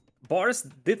side, Barles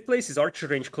did place his archer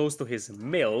range close to his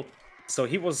mill, so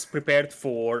he was prepared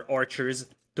for archers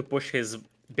to push his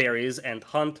berries and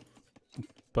hunt.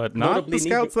 But not the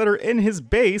scouts that are in his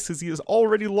base, as he has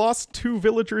already lost 2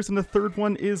 villagers and the third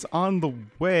one is on the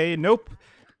way. Nope.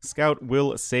 Scout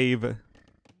will save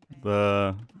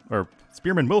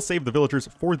Spearman will save the villagers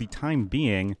for the time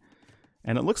being.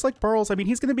 And it looks like Barles, I mean,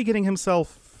 he's going to be getting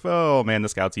himself... Oh, man, the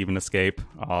scouts even escape.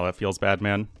 Oh, that feels bad,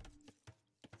 man.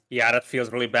 Yeah, that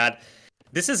feels really bad.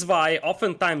 This is why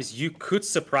oftentimes you could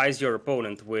surprise your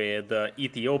opponent with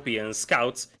Ethiopian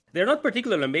scouts. They're not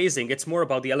particularly amazing, it's more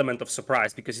about the element of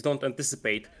surprise, because you don't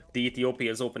anticipate the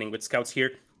Ethiopians opening with scouts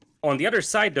here. On the other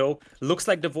side, though, looks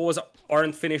like the walls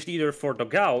aren't finished either for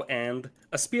Dogao, and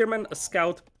a spearman, a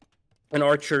scout, an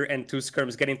archer, and 2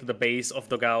 skirms getting to the base of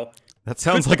Dogao. That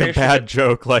sounds like a bad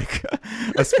joke, like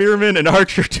a spearman, an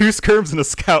archer, 2 skirms, and a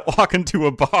scout walk into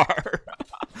a bar.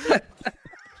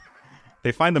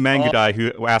 They find the Mangudai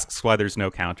who asks why there's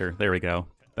no counter. There we go.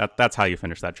 That's how you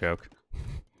finish that joke.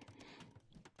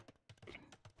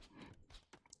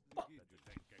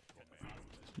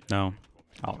 No.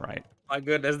 All right. My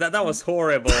goodness, that was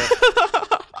horrible.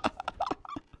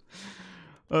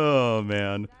 Oh,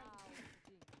 man.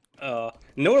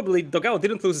 Notably, Dogao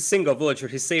didn't lose a single villager.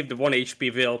 He saved the 1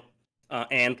 HP Vil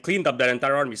and cleaned up that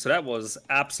entire army. So that was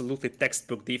absolutely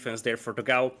textbook defense there for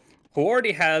Dogao, who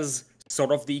already has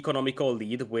sort of the economical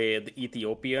lead with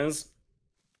Ethiopians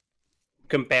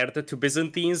compared to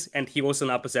Byzantines, and he also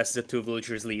now possesses a 2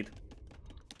 villagers lead.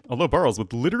 Although Barles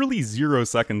with literally 0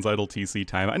 seconds idle TC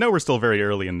time. I know we're still very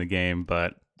early in the game,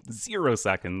 but 0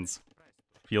 seconds.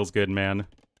 Feels good, man.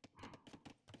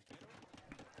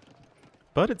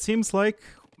 But it seems like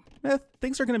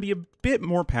things are going to be a bit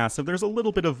more passive. There's a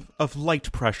little bit of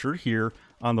light pressure here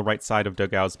on the right side of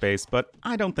Dogao's base, but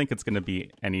I don't think it's going to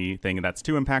be anything that's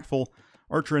too impactful.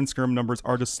 Archer and skirm numbers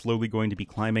are just slowly going to be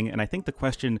climbing, and I think the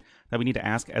question that we need to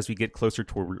ask as we get closer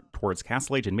towards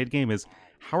Castle Age and mid-game is,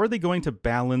 how are they going to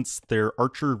balance their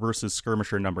archer versus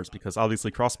skirmisher numbers? Because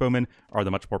obviously crossbowmen are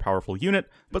the much more powerful unit,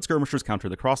 but skirmishers counter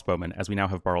the crossbowmen, as we now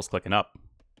have Barles clicking up.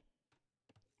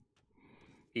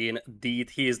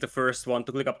 Indeed, he is the first one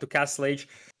to click up to Castle Age.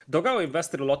 Dogao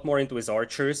invested a lot more into his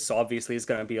archers, so obviously it's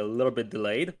going to be a little bit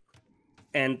delayed.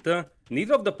 And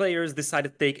neither of the players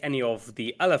decided to take any of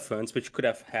the elephants, which could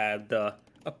have had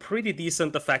a pretty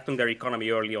decent effect on their economy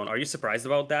early on. Are you surprised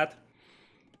about that?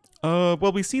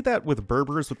 Well, we see that with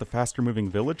Berbers with the faster-moving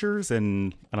villagers,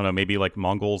 and, I don't know, maybe like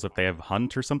Mongols if they have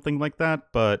Hunt or something like that,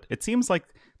 but it seems like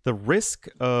the risk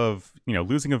of,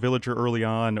 losing a villager early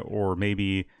on, or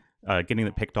maybe getting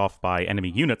it picked off by enemy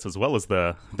units, as well as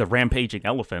the rampaging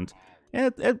elephant,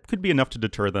 it could be enough to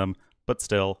deter them, but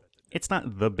still, it's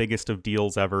not the biggest of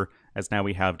deals ever, as now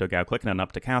we have Dogao clicking on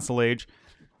up to Castle Age.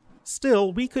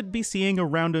 Still, we could be seeing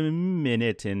around a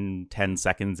minute and 10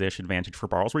 seconds-ish advantage for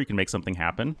Barles, where you can make something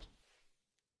happen.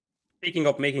 Speaking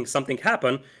of making something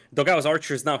happen, Dogao's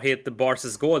archers now hit the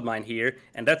Barles' gold mine here,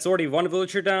 and that's already 1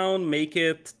 villager down, make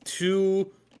it 2,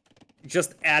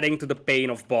 just adding to the pain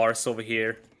of Barles over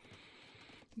here.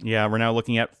 Yeah, we're now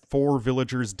looking at 4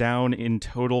 villagers down in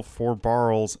total for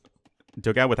Barles.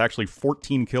 Dogao with actually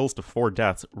 14 kills to 4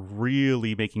 deaths,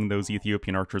 really making those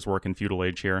Ethiopian archers work in Feudal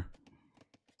Age here.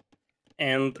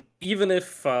 And even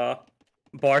if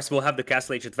Barles will have the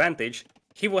Castle Age advantage,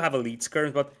 he will have elite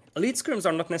skirms, but elite skirms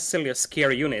are not necessarily a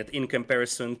scary unit in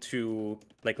comparison to,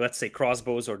 like, let's say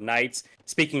crossbows or knights.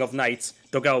 Speaking of knights,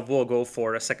 Dogao will go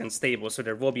for a second stable, so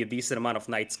there will be a decent amount of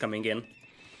knights coming in.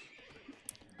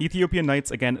 Ethiopian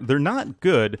knights, again, they're not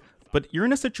good, but you're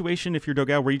in a situation if you're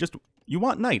Dogao where you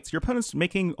want knights. Your opponent's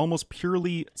making almost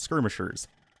purely skirmishers.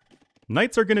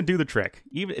 Knights are going to do the trick.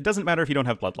 It doesn't matter if you don't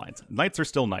have bloodlines. Knights are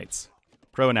still knights.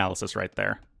 Pro analysis right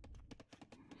there.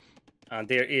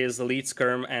 There is Elite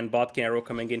Skirm and Bodkin Arrow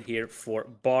coming in here for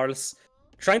Barles,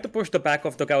 trying to push the back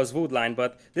of Dogao's wood line,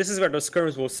 but this is where those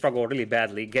skirms will struggle really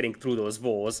badly getting through those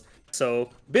walls. So,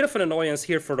 bit of an annoyance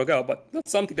here for Dogao, but that's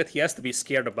something that he has to be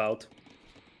scared about.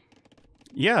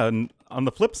 Yeah, and on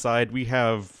the flip side, we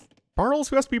have Barles,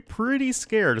 who has to be pretty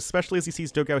scared, especially as he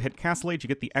sees Dogao hit Castle Age. You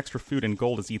get the extra food and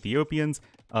gold as Ethiopians,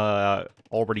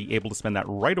 already able to spend that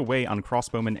right away on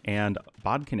Crossbowman and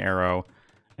Bodkin Arrow.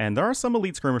 And there are some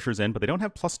elite skirmishers in, but they don't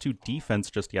have +2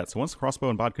 defense just yet. So once Crossbow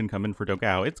and Bodkin come in for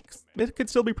Dogao, it could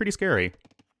still be pretty scary.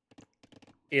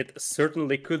 It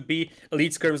certainly could be.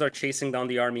 Elite skirms are chasing down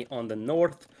the army on the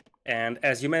north, and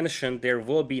as you mentioned, there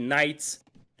will be knights.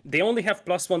 They only have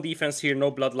 +1 defense here,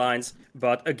 no bloodlines,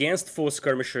 but against full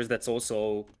skirmishers, that's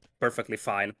also perfectly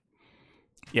fine.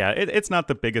 Yeah, it's not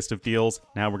the biggest of deals.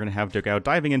 Now we're going to have Dogao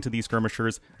diving into these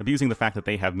skirmishers, abusing the fact that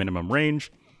they have minimum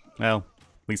range. Well,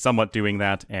 at least somewhat doing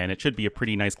that, and it should be a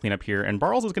pretty nice cleanup here. And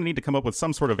Barles is going to need to come up with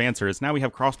some sort of answers. Now we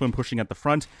have Crossbowman pushing at the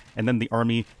front, and then the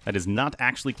army that is not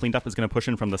actually cleaned up is going to push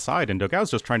in from the side, and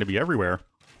Dogao's just trying to be everywhere.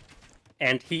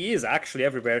 And he is actually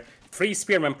everywhere. 3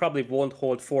 spearmen probably won't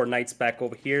hold 4 knights back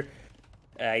over here,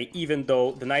 even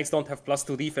though the knights don't have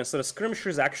 +2 defense, so the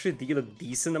skirmishers actually deal a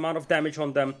decent amount of damage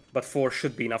on them, but 4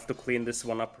 should be enough to clean this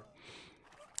one up.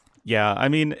 Yeah, I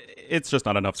mean, it's just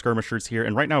not enough skirmishers here,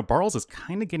 and right now Barles is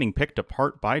kind of getting picked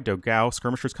apart by Dogao.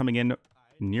 Skirmishers coming in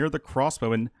near the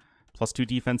crossbow, and +2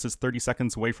 defense is 30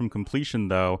 seconds away from completion,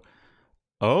 though.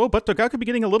 Oh, but Dogao could be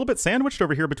getting a little bit sandwiched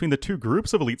over here between the 2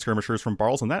 groups of elite skirmishers from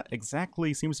Barles, and that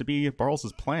exactly seems to be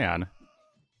Barles' plan.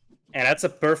 And that's a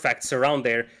perfect surround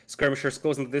there. Skirmishers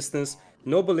closing the distance,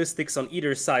 no ballistics on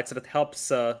either side, so that helps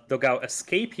Dogao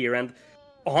escape here, and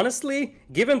honestly,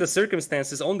 given the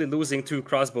circumstances, only losing 2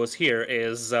 crossbows here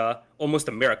is almost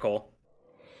a miracle.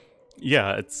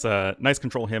 Yeah, it's nice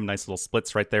control him, nice little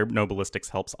splits right there. No ballistics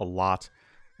helps a lot.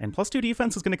 And +2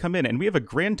 defense is going to come in, and we have a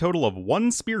grand total of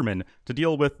 1 spearman to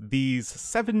deal with these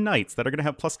 7 knights that are going to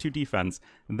have +2 defense.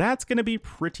 That's going to be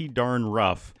pretty darn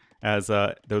rough, as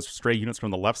those stray units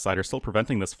from the left side are still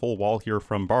preventing this full wall here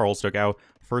from Barles. Dogao,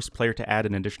 first player to add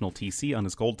an additional TC on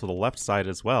his gold to the left side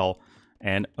as well.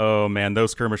 And oh man,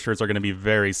 those skirmishers are going to be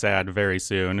very sad very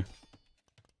soon.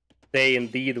 They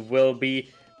indeed will be.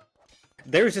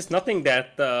 There's just nothing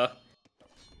that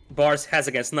Barles has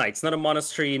against knights. Not a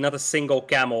monastery, not a single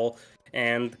camel,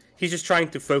 and he's just trying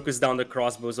to focus down the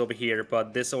crossbows over here,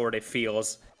 but this already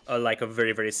feels like a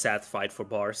very, very sad fight for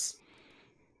Barles.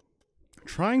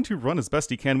 Trying to run as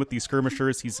best he can with these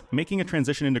skirmishers. He's making a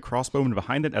transition into crossbowmen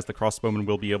behind it, as the crossbowmen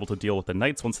will be able to deal with the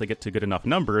knights once they get to good enough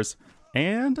numbers.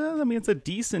 And, I mean, it's a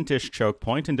decent-ish choke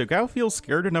point, and Dogao feels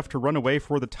scared enough to run away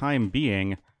for the time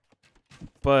being.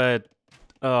 But,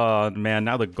 man,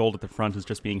 now the gold at the front is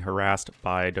just being harassed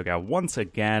by Dogao once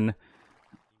again.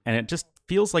 And it just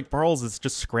feels like Barles is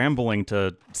just scrambling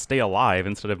to stay alive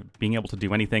instead of being able to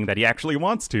do anything that he actually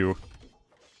wants to.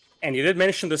 And you did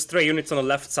mention the stray units on the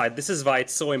left side. This is why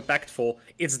it's so impactful.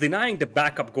 It's denying the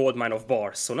backup gold mine of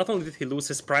Barles. So not only did he lose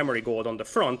his primary gold on the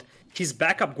front, his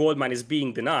backup gold mine is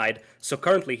being denied. So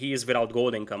currently he is without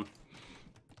gold income.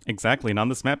 Exactly, and on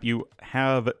this map you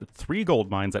have 3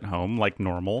 gold mines at home, like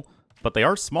normal, but they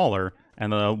are smaller.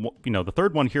 And the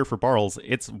third one here for Barles,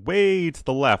 it's way to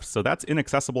the left, so that's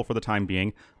inaccessible for the time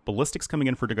being. Ballistics coming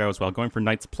in for Dogao as well, going for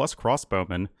knights plus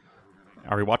crossbowmen.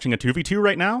 Are we watching a 2v2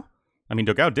 right now? I mean,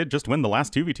 Dogao did just win the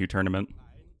last 2v2 tournament.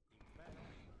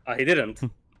 He didn't.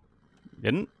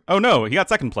 Didn't? Oh no, he got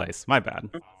second place. My bad.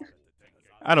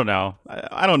 I don't know.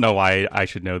 I don't know why I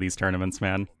should know these tournaments,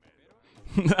 man.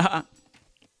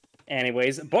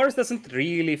 Anyways, Barles doesn't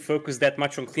really focus that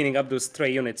much on cleaning up those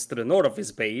stray units to the north of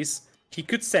his base. He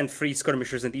could send 3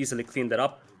 skirmishers and easily clean that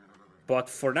up. But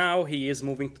for now, he is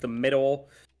moving to the middle.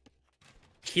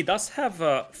 He does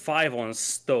have 5 on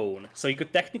stone, so he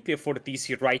could technically afford a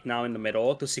TC right now in the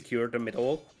middle to secure the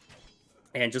middle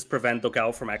and just prevent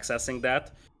Dogao from accessing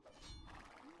that.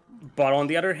 But on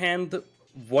the other hand,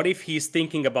 what if he's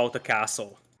thinking about a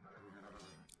castle?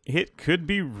 It could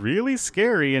be really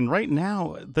scary, and right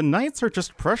now, the knights are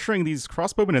just pressuring these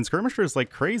crossbowmen and skirmishers like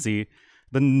crazy.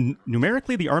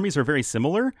 Numerically, the armies are very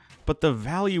similar, but the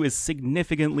value is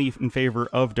significantly in favor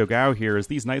of Dogao here, as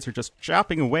these knights are just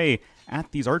chopping away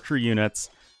at these archer units.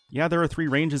 Yeah, there are 3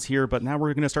 ranges here, but now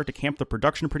we're going to start to camp the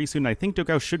production pretty soon, and I think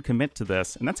Dogao should commit to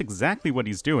this, and that's exactly what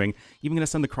he's doing. Even going to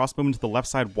send the crossbowmen to the left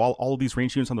side while all of these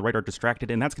ranged units on the right are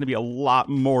distracted, and that's going to be a lot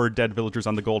more dead villagers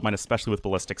on the gold mine, especially with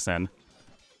Ballistic Sin.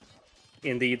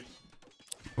 Indeed.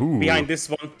 Ooh. Behind this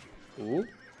one. Ooh.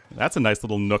 That's a nice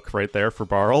little nook right there for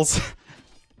Barles.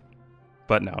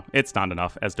 But no, it's not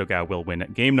enough, as Dogao will win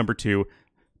game number 2,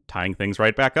 tying things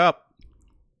right back up.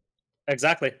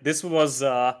 Exactly. This was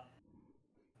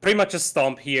pretty much a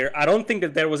stomp here. I don't think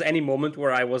that there was any moment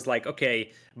where I was like,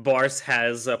 okay, Barles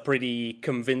has a pretty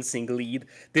convincing lead.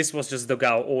 This was just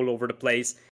Dogao all over the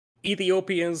place.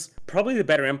 Ethiopians, probably the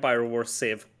better Empire War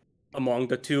Civ among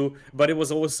the two, but it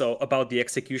was also about the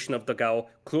execution of Dogao,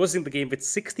 closing the game with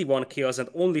 61 kills and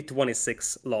only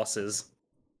 26 losses.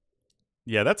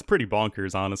 Yeah, that's pretty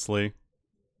bonkers, honestly.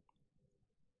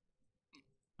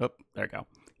 Oh, there we go.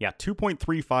 Yeah,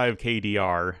 2.35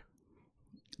 KDR.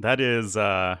 That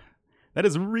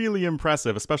is really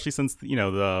impressive, especially since, you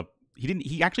know,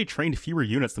 he actually trained fewer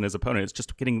units than his opponent. It's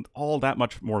just getting all that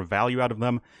much more value out of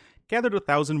them. Gathered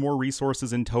 1,000 more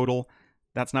resources in total.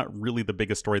 That's not really the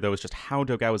biggest story, though. It's just how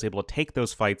Dogao was able to take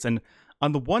those fights. And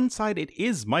on the one side, it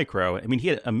is micro. I mean, he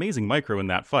had amazing micro in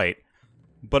that fight.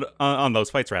 But on those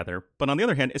fights, rather. But on the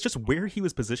other hand, it's just where he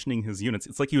was positioning his units.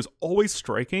 It's like he was always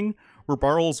striking, where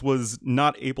Barles was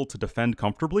not able to defend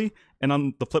comfortably. And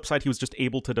on the flip side, he was just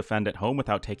able to defend at home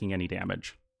without taking any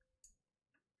damage.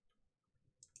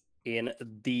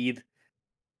 Indeed.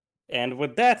 And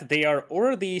with that, they are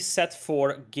already set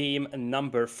for game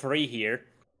number 3 here.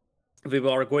 We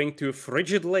are going to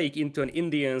Frigid Lake into an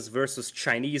Indians versus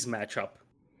Chinese matchup.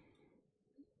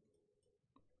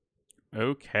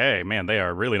 Okay, man, they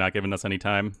are really not giving us any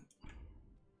time.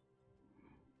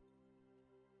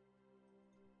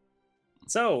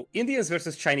 So, Indians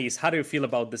versus Chinese, how do you feel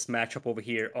about this matchup over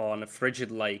here on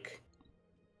Frigid Lake?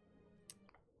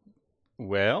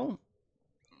 Well,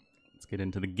 let's get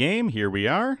into the game. Here we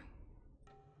are.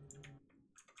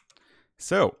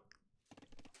 So,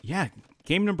 yeah,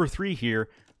 game number 3 here.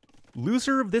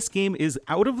 Loser of this game is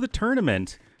out of the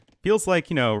tournament. Feels like,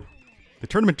 you know, the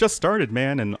tournament just started,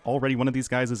 man, and already one of these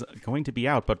guys is going to be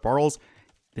out. But Barles,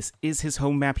 this is his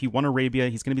home map. He won Arabia.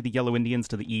 He's going to be the Yellow Indians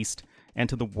to the east and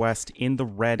to the west in the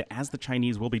red, as the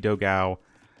Chinese will be Dogao.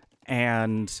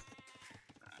 And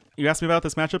you asked me about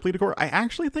this matchup, Leadcore. I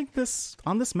actually think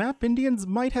on this map, Indians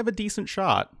might have a decent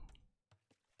shot.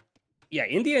 Yeah,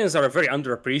 Indians are a very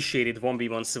underappreciated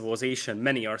 1v1 civilization.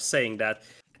 Many are saying that.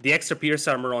 The extra pierce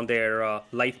armor on their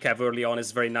light cav early on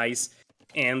is very nice.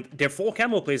 And their full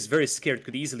camo play is very scared,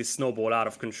 could easily snowball out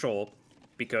of control.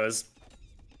 Because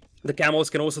the camos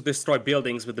can also destroy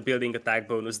buildings with the building attack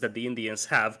bonus that the Indians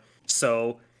have.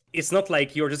 So it's not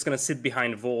like you're just going to sit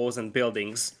behind walls and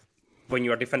buildings when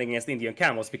you are defending against Indian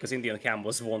camos, because Indian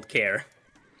camos won't care.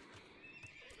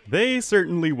 They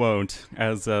certainly won't,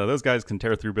 as those guys can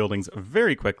tear through buildings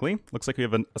very quickly. Looks like we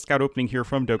have a scout opening here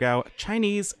from Dogao.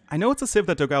 Chinese, I know it's a civ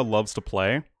that Dogao loves to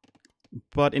play,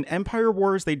 but in Empire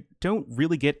Wars, they don't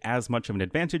really get as much of an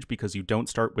advantage because you don't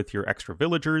start with your extra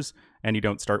villagers, and you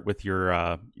don't start with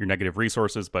your negative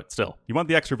resources, but still, you want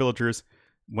the extra villagers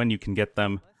when you can get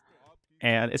them.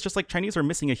 And it's just like Chinese are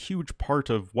missing a huge part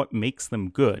of what makes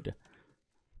them good.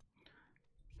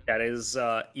 That is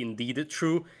indeed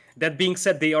true. That being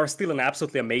said, they are still an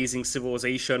absolutely amazing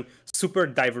civilization. Super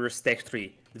diverse tech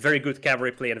tree. Very good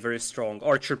cavalry play and very strong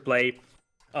archer play.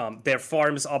 Their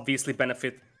farms obviously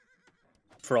benefit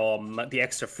from the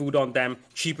extra food on them.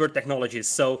 Cheaper technologies.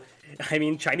 So, I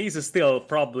mean, Chinese is still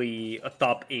probably a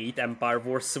top 8 Empire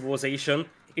War civilization.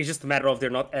 It's just a matter of they're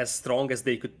not as strong as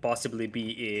they could possibly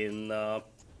be in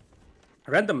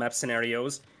random map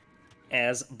scenarios.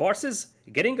 As Barles is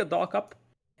getting a dock up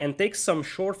and takes some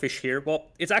shore fish here. Well,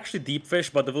 it's actually deep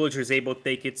fish, but the villager is able to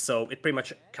take it, so it pretty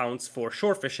much counts for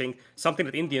shore fishing, something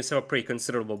that Indians have a pretty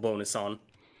considerable bonus on.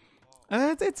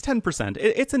 It's 10%.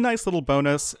 It's a nice little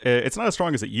bonus. It's not as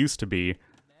strong as it used to be,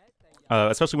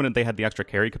 especially when they had the extra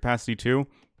carry capacity too.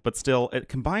 But still, it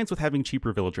combines with having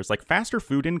cheaper villagers. Like, faster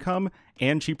food income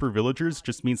and cheaper villagers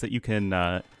just means that you can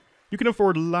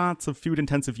afford lots of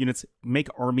food-intensive units, make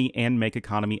army and make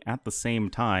economy at the same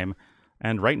time.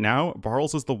 And right now,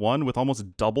 Barles is the one with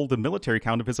almost double the military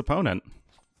count of his opponent.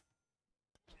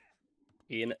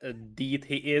 Indeed,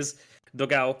 he is.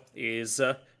 Dogao is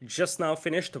just now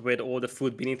finished with all the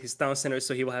food beneath his town center,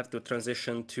 so he will have to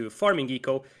transition to farming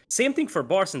eco. Same thing for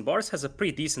Barles, and Barles has a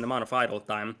pretty decent amount of idle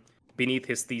time beneath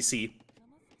his TC.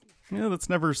 Yeah, that's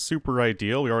never super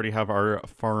ideal. We already have our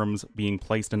farms being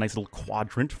placed in a nice little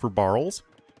quadrant for Barles.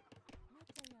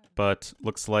 But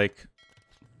looks like,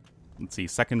 let's see,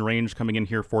 second range coming in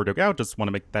here for Dogao. Just want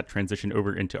to make that transition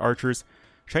over into archers.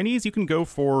 Chinese, you can go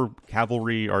for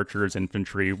cavalry, archers,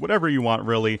 infantry, whatever you want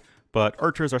really, but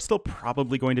archers are still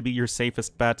probably going to be your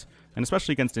safest bet, and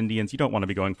especially against Indians, you don't want to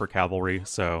be going for cavalry,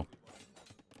 so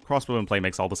crossbow in play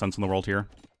makes all the sense in the world here.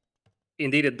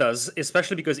 Indeed it does,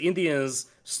 especially because Indians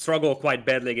struggle quite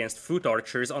badly against foot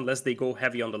archers unless they go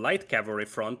heavy on the light cavalry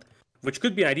front, which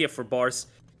could be an idea for Barles.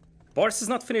 Barles is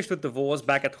not finished with the walls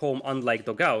back at home, unlike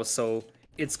Dogao, so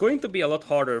it's going to be a lot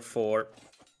harder for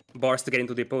Barles to get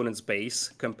into the opponent's base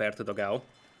compared to Dogao.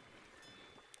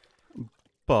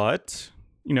 But,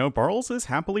 you know, Barles is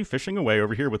happily fishing away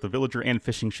over here with the villager and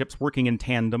fishing ships working in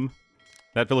tandem.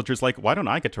 That villager's like, why don't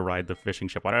I get to ride the fishing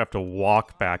ship? Why do I have to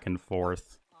walk back and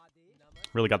forth?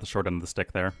 Really got the short end of the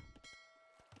stick there.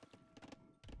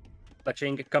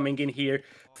 Touching coming in here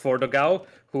for Dogao,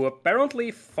 who apparently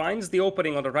finds the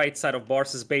opening on the right side of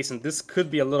Barles' base, and this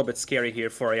could be a little bit scary here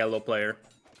for a yellow player.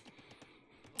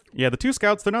 Yeah, the two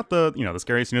scouts, they're not the, the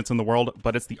scariest units in the world,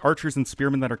 but it's the archers and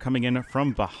spearmen that are coming in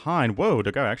from behind. Whoa,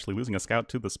 Dogao actually losing a scout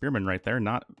to the spearmen right there.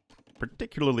 Not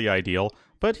particularly ideal,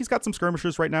 but he's got some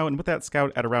skirmishers right now, and with that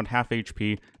scout at around half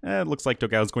HP, it looks like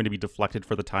Dogao's going to be deflected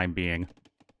for the time being.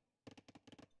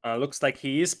 Looks like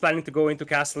he is planning to go into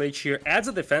Castle Age here, adds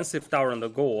a defensive tower on the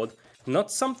gold.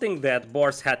 Not something that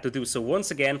Barles had to do, so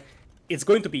once again, it's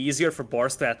going to be easier for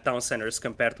Barles to add town centers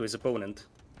compared to his opponent.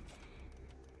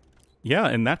 Yeah,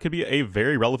 and that could be a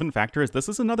very relevant factor, as this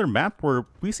is another map where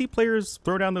we see players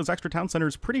throw down those extra town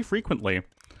centers pretty frequently.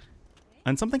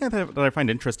 And something that I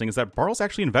find interesting is that Barles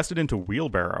actually invested into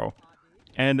Wheelbarrow.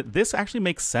 And this actually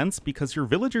makes sense because your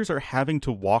villagers are having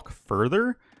to walk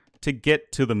further to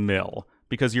get to the mill.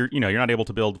 Because you're not able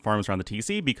to build farms around the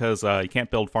TC because you can't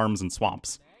build farms in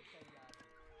swamps.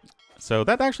 So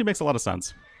that actually makes a lot of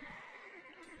sense.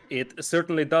 It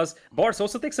certainly does. Barles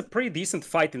also takes a pretty decent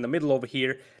fight in the middle over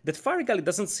here. That fire galley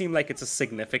doesn't seem like it's a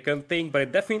significant thing, but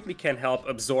it definitely can help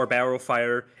absorb arrow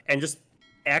fire and just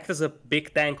act as a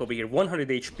big tank over here. 100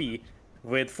 HP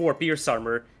with 4 pierce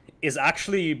armor is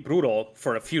actually brutal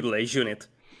for a feudal age unit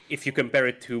if you compare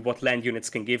it to what land units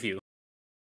can give you.